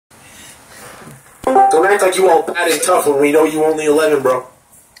Don't act like you all bad and tough when we know you only 11, bro.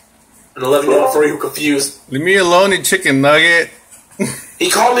 An 11-year-old for you confused. Leave me alone, you chicken nugget. He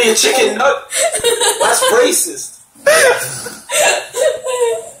called me a chicken nut. That's racist.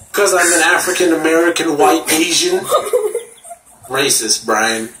 Because I'm an African American white Asian. Racist,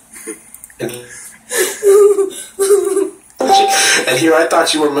 Brian. And here I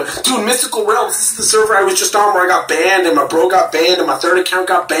thought you were... Dude, Mystical Realms, this is the server I was just on where I got banned and my bro got banned and my third account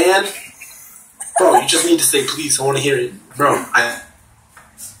got banned. Bro, you just need to say please. I want to hear it. Bro,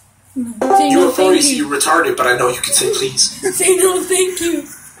 you're a furry, so you're retarded, but I know you can say please. Say no thank you.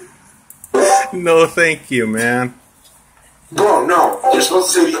 No thank you, man. Bro, no. You're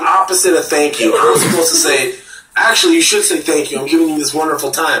supposed to say the opposite of thank you. I'm supposed to say... Actually, you should say thank you. I'm giving you this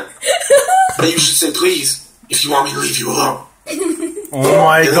wonderful time. But you should say please if you want me to leave you alone. Oh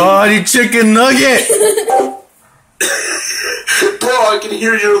my god, you chicken nugget! Bro, I can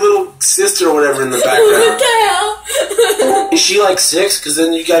hear your little sister or whatever in the background. What the hell? Is she like 6? Because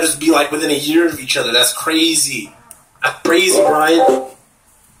then you gotta just be like within a year of each other. That's crazy. That's crazy, Brian.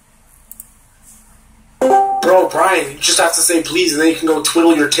 Bro, Brian, you just have to say please and then you can go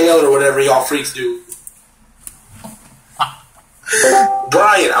twiddle your tail or whatever y'all freaks do.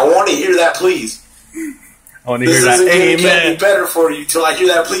 Brian, I want to hear that please. I want to hear that amen. This isn't be better for you till I hear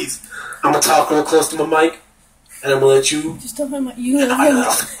that please. I'm going to talk real close to my mic and I'm going to let you... Just tell him you love him.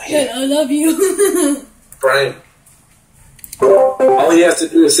 I love you. Brian, all he has to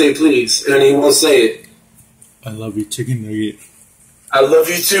do is say please and he won't say it. I love you, chicken nugget. I love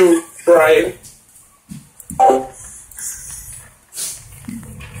you too, Brian.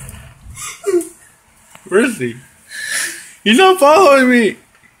 Where is he? He's not following me!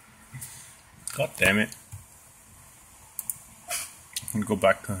 God damn it. I'm gonna go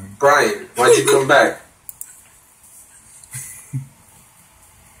back to him. Brian, why'd you come back?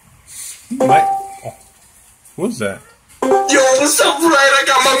 Oh. What's that? Yo, what's up, Brian? I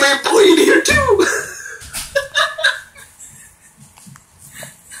got my man Bleed here too!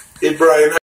 Hey, Brian.